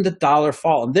 Wouldn't the dollar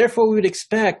fall? And therefore, we would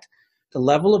expect the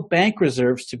level of bank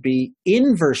reserves to be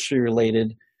inversely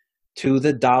related to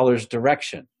the dollar's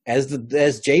direction.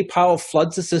 As Jay Powell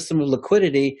floods the system with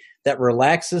liquidity, that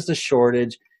relaxes the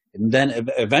shortage, and then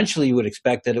eventually you would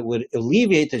expect that it would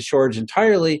alleviate the shortage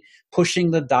entirely,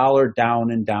 pushing the dollar down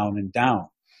and down and down.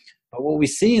 But what we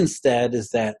see instead is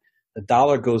that the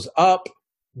dollar goes up,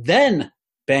 then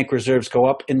bank reserves go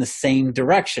up in the same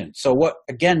direction. So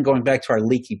again, going back to our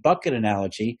leaky bucket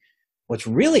analogy, what's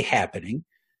really happening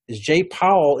is Jay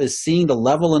Powell is seeing the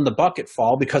level in the bucket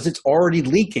fall because it's already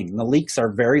leaking. The leaks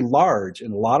are very large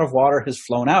and a lot of water has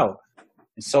flown out.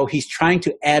 And so he's trying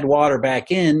to add water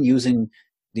back in using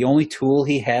the only tool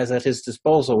he has at his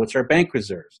disposal, which are bank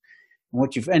reserves. And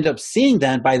what you end up seeing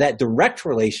then by that direct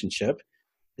relationship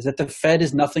is that the Fed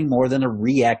is nothing more than a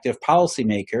reactive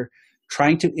policymaker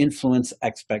trying to influence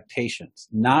expectations,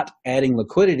 not adding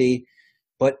liquidity,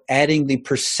 but adding the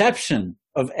perception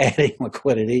of adding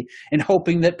liquidity and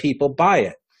hoping that people buy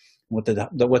it. What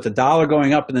the dollar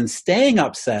going up and then staying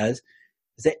up says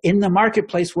is that in the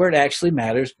marketplace where it actually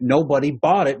matters, nobody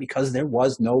bought it because there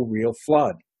was no real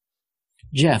flood.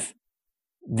 Jeff,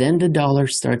 then the dollar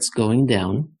starts going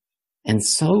down, and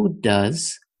so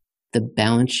does the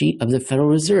balance sheet of the Federal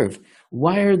Reserve.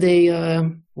 Why are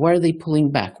they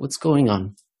pulling back? What's going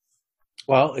on?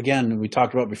 Well, again, we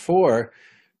talked about before,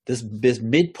 this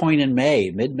midpoint in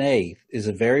mid-May, is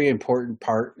a very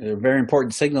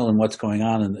important signal in what's going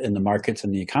on in the markets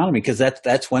and the economy, because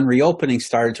that's when reopening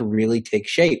started to really take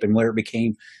shape and where it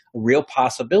became a real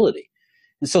possibility.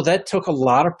 And so that took a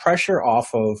lot of pressure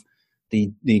off of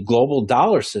the global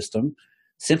dollar system,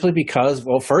 simply because,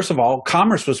 well, first of all,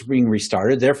 commerce was being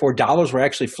restarted. Therefore, dollars were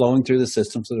actually flowing through the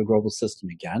system, to the global system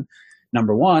again,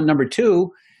 number one. Number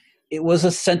two, it was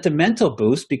a sentimental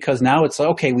boost because now it's like,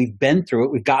 okay, we've been through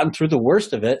it. We've gotten through the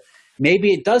worst of it.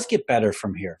 Maybe it does get better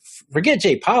from here. Forget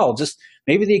Jay Powell. Just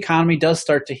maybe the economy does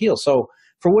start to heal. So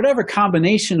for whatever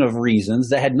combination of reasons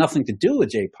that had nothing to do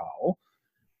with Jay Powell,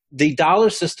 the dollar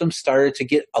system started to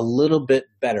get a little bit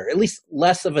better, at least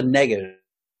less of a negative,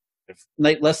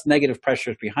 less negative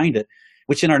pressures behind it,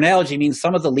 which in our analogy means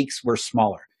some of the leaks were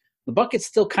smaller. The bucket's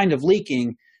still kind of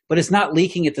leaking, but it's not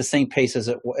leaking at the same pace as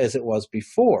it was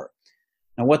before.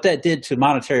 And what that did to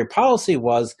monetary policy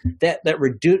was that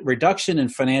reduction in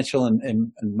financial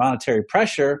and monetary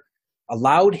pressure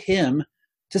allowed him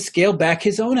to scale back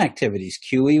his own activities.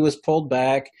 QE was pulled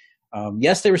back.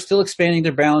 Yes, they were still expanding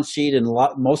their balance sheet, and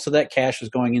most of that cash was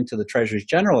going into the Treasury's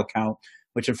general account.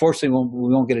 which unfortunately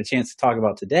we won't get a chance to talk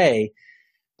about today.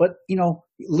 But,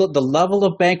 look, the level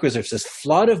of bank reserves, this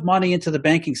flood of money into the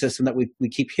banking system that we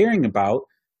keep hearing about,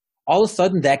 all of a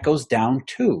sudden that goes down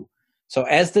too. So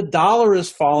as the dollar is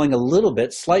falling a little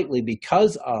bit, slightly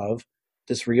because of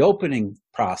this reopening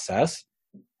process,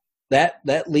 that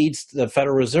leads the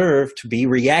Federal Reserve to be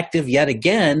reactive yet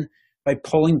again by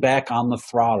pulling back on the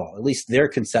throttle, at least their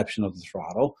conception of the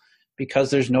throttle, because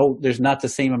there's not the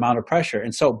same amount of pressure.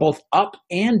 And so both up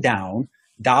and down,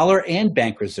 dollar and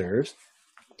bank reserves,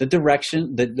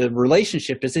 the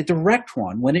relationship is a direct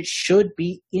one when it should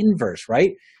be inverse,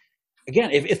 right?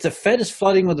 Again, if the Fed is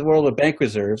flooding with the world of bank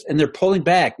reserves and they're pulling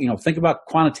back, think about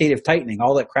quantitative tightening,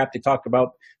 all that crap they talked about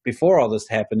before all this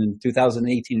happened in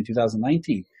 2018 and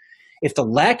 2019. If the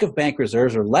lack of bank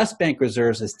reserves or less bank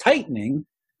reserves is tightening,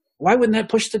 why wouldn't that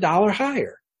push the dollar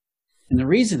higher? And the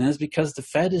reason is because the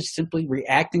Fed is simply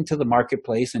reacting to the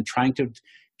marketplace and trying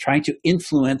to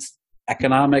influence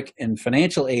economic and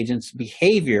financial agents'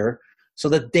 behavior so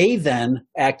that they then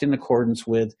act in accordance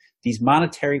with these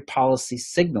monetary policy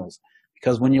signals.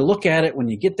 Because when you look at it, when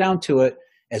you get down to it,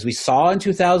 as we saw in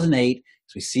 2008,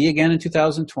 as we see again in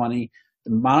 2020,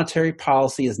 the monetary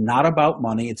policy is not about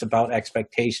money, it's about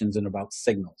expectations and about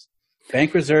signals.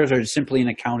 Bank reserves are simply an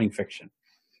accounting fiction.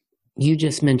 You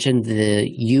just mentioned the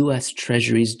U.S.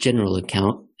 Treasury's general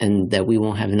account and that we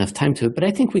won't have enough time to it, but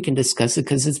I think we can discuss it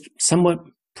because it's somewhat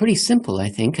pretty simple, I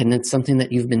think, and it's something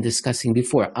that you've been discussing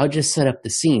before. I'll just set up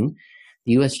the scene.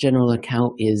 The U.S. general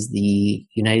account is the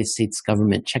United States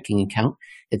government checking account.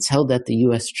 It's held at the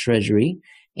U.S. Treasury,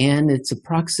 and it's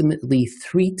approximately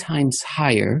 3 times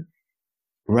higher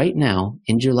right now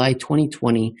in July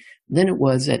 2020 than it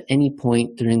was at any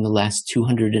point during the last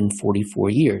 244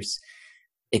 years.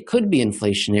 It could be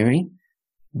inflationary,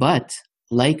 but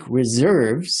like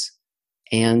reserves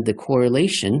and the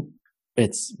correlation,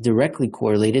 it's directly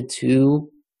correlated to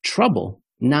trouble.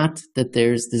 Not that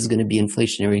this is going to be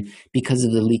inflationary because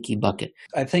of the leaky bucket.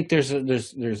 I think there's a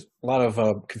lot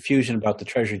of confusion about the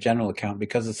Treasury General Account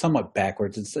because it's somewhat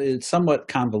backwards. It's somewhat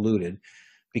convoluted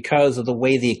because of the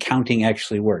way the accounting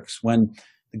actually works. When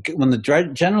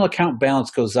the general account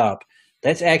balance goes up,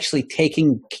 that's actually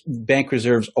taking bank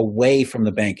reserves away from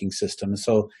the banking system. And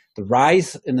so the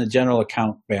rise in the general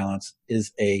account balance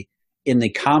is in the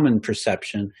common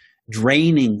perception,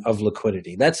 draining of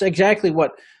liquidity. That's exactly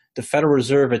what the Federal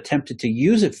Reserve attempted to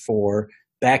use it for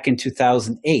back in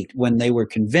 2008 when they were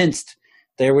convinced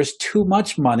there was too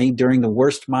much money during the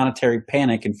worst monetary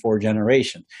panic in 4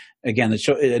 generations. Again,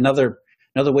 another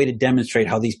way to demonstrate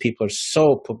how these people are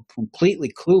so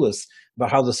completely clueless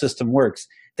about how the system works.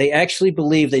 They actually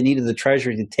believed they needed the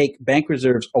Treasury to take bank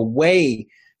reserves away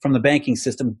from the banking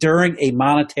system during a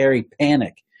monetary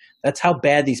panic. That's how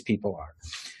bad these people are.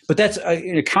 But that's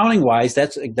accounting-wise,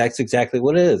 that's exactly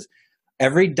what it is.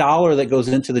 Every dollar that goes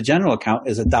into the general account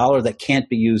is a dollar that can't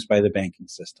be used by the banking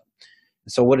system.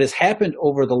 So what has happened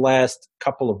over the last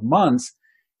couple of months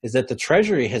is that the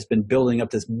Treasury has been building up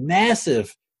this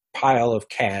massive pile of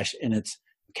cash in its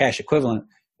cash equivalent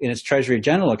in its Treasury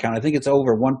general account. I think it's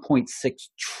over 1.6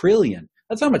 trillion.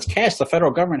 That's how much cash the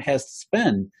federal government has to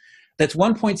spend. That's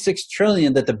 1.6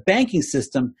 trillion that the banking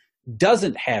system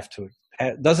doesn't have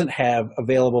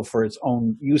available for its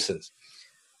own uses.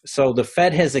 So the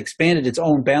Fed has expanded its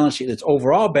own balance sheet, its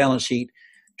overall balance sheet,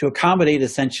 to accommodate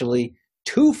essentially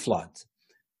 2 floods.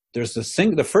 There's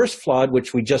the first flood,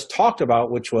 which we just talked about,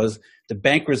 which was the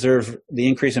bank reserve, the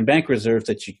increase in bank reserves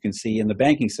that you can see in the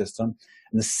banking system.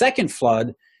 And the second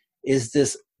flood is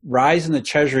this rise in the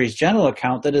Treasury's general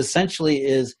account that essentially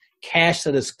is cash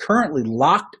that is currently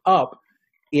locked up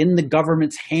in the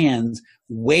government's hands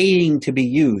waiting to be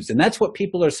used. And that's what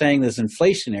people are saying is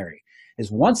inflationary,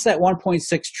 is once that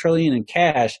 1.6 trillion in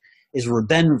cash is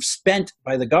then spent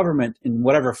by the government in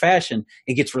whatever fashion,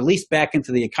 it gets released back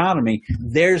into the economy,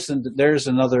 there's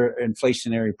another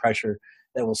inflationary pressure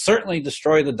that will certainly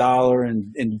destroy the dollar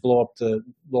and blow up the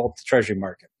Treasury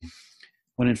market.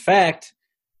 When in fact,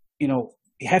 you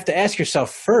have to ask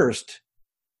yourself first,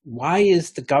 why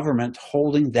is the government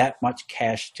holding that much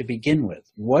cash to begin with?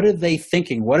 What are they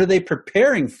thinking? What are they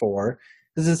preparing for?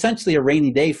 This is essentially a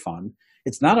rainy day fund.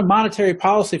 It's not a monetary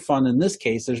policy fund in this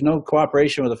case. There's no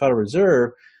cooperation with the Federal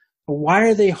Reserve. But why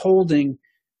are they holding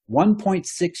 1.6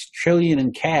 trillion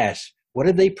in cash? What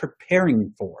are they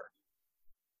preparing for?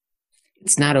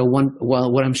 It's not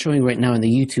what I'm showing right now in the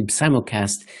YouTube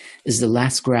simulcast is the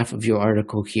last graph of your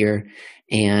article here.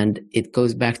 And it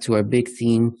goes back to our big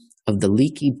theme of the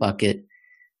leaky bucket.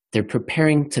 They're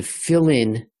preparing to fill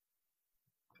in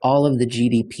all of the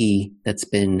GDP that's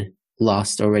been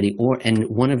lost already. And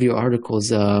one of your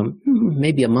articles,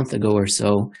 maybe a month ago or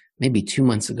so, maybe 2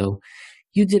 months ago,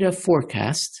 you did a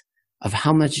forecast of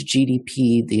how much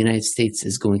GDP the United States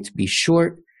is going to be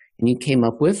short, and you came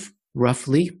up with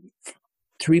roughly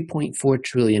 3.4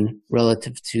 trillion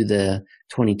relative to the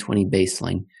 2020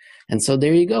 baseline. And so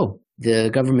there you go.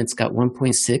 The government's got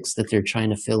 1.6 that they're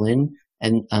trying to fill in,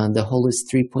 and the whole is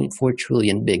 3.4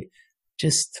 trillion big.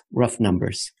 Just rough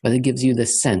numbers, but it gives you the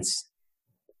sense.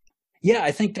 Yeah,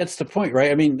 I think that's the point,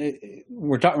 right? I mean,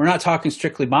 we're not talking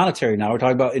strictly monetary now. We're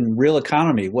talking about in real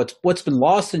economy. What's been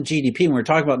lost in GDP when we're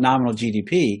talking about nominal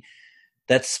GDP,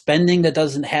 that's spending that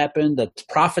doesn't happen, that's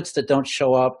profits that don't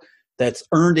show up, that's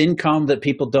earned income that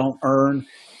people don't earn.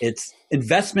 It's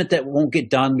investment that won't get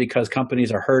done because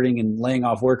companies are hurting and laying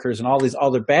off workers and all these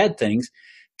other bad things.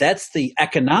 That's the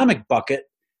economic bucket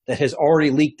that has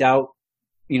already leaked out.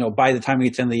 By the time we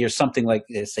get to the end of the year, something like,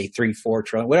 say, 3-4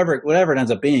 trillion, whatever it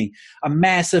ends up being, a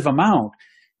massive amount.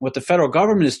 What the federal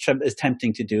government is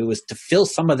attempting to do is to fill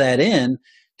some of that in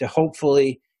to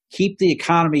hopefully keep the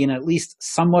economy in at least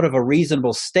somewhat of a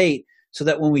reasonable state, so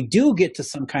that when we do get to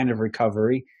some kind of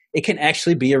recovery, it can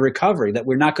actually be a recovery, that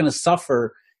we're not going to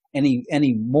suffer any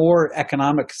more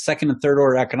economic second and third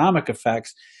order economic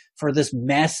effects for this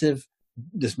massive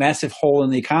hole in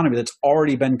the economy that's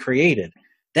already been created.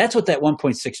 That's what that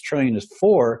 1.6 trillion is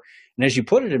for. And as you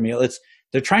put it, Emil,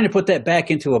 they're trying to put that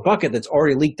back into a bucket that's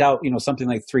already leaked out, something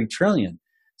like 3 trillion.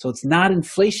 So it's not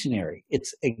inflationary.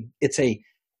 It's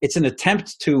an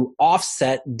attempt to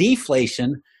offset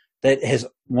deflation that has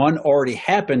already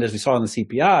happened, as we saw in the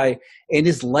CPI, and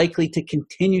is likely to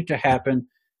continue to happen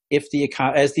as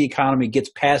the economy gets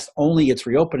past only its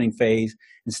reopening phase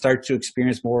and starts to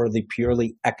experience more of the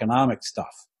purely economic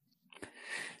stuff.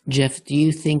 Jeff, do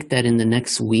you think that in the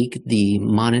next week, the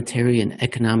monetary and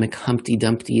economic Humpty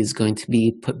Dumpty is going to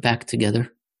be put back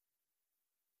together?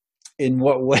 In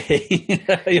what way?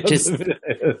 Just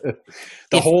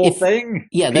the whole thing?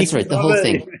 Yeah, that's right. The whole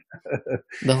thing.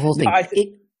 The whole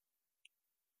thing.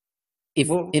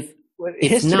 No,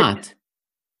 if not,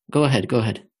 go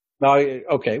ahead. No,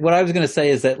 okay. What I was going to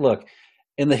say is that, look,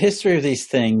 in the history of these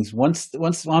things, once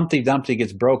Humpty Dumpty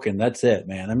gets broken, that's it,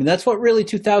 man. I mean, that's what really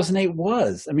 2008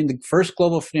 was. I mean, the first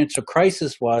global financial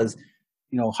crisis was,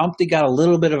 Humpty got a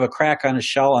little bit of a crack on his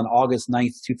shell on August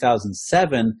 9th,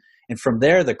 2007. And from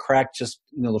there, the crack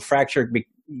the fracture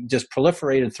just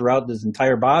proliferated throughout his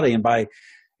entire body. And by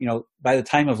the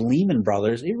time of Lehman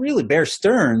Brothers, Bear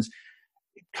Stearns,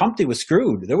 Humpty was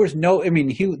screwed. There was no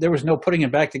putting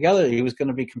him back together. He was going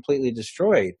to be completely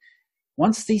destroyed.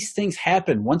 Once these things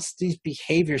happen, once these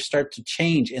behaviors start to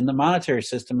change in the monetary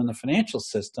system and the financial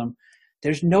system,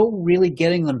 there's no really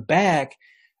getting them back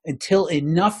until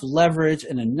enough leverage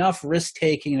and enough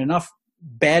risk-taking and enough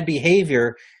bad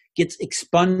behavior gets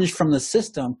expunged from the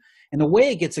system. And the way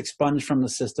it gets expunged from the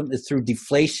system is through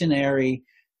deflationary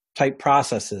type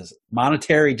processes,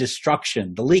 monetary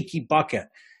destruction, the leaky bucket.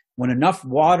 When enough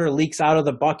water leaks out of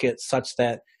the bucket such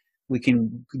that we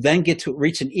can then get to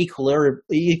reach an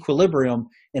equilibrium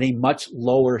in a much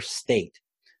lower state.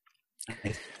 I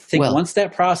think once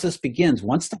that process begins,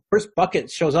 once the first bucket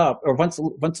shows up, or once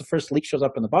the first leak shows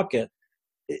up in the bucket,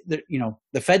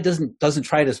 the Fed doesn't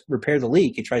try to repair the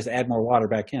leak. It tries to add more water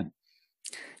back in.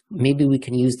 Maybe we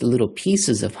can use the little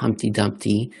pieces of Humpty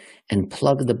Dumpty and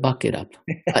plug the bucket up.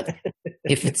 But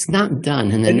if it's not done,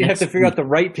 and then you have to figure out the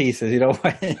right pieces, Do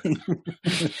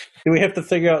we have to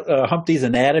figure out Humpty's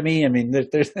anatomy? I mean,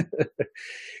 there's,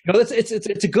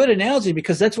 it's a good analogy,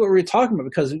 because that's what we're talking about.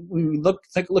 Because when we look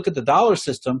at the dollar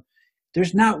system,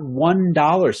 there's not one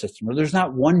dollar system, or there's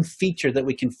not one feature that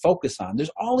we can focus on.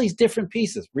 There's all these different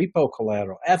pieces: repo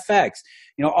collateral, FX,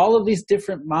 all of these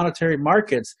different monetary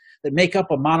markets that make up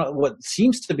what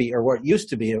seems to be, or what used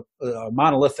to be, a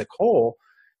monolithic whole.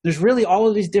 There's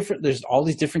all these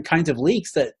different kinds of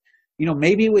leaks that,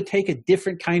 maybe it would take a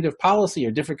different kind of policy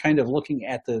or different kind of looking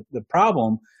at the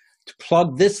problem to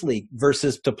plug this leak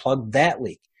versus to plug that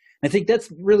leak. And I think that's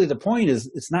really the point,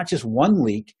 is it's not just one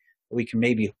leak we can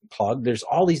maybe plug. There's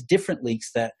all these different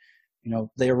leaks that,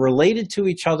 they're related to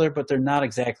each other, but they're not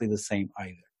exactly the same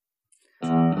either.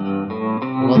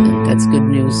 Well, then, that's good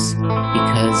news,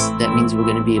 because that means we're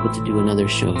going to be able to do another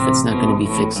show. If it's not going to be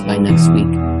fixed by next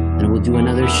week, then we'll do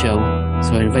another show.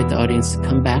 So I invite the audience to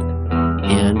come back,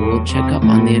 and we'll check up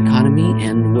on the economy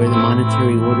and where the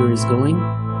monetary order is going,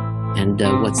 and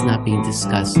what's not being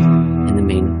discussed in the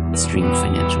mainstream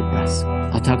financial press.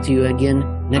 I'll talk to you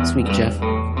again next week, Jeff.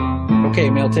 Okay,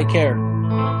 Emil, take care.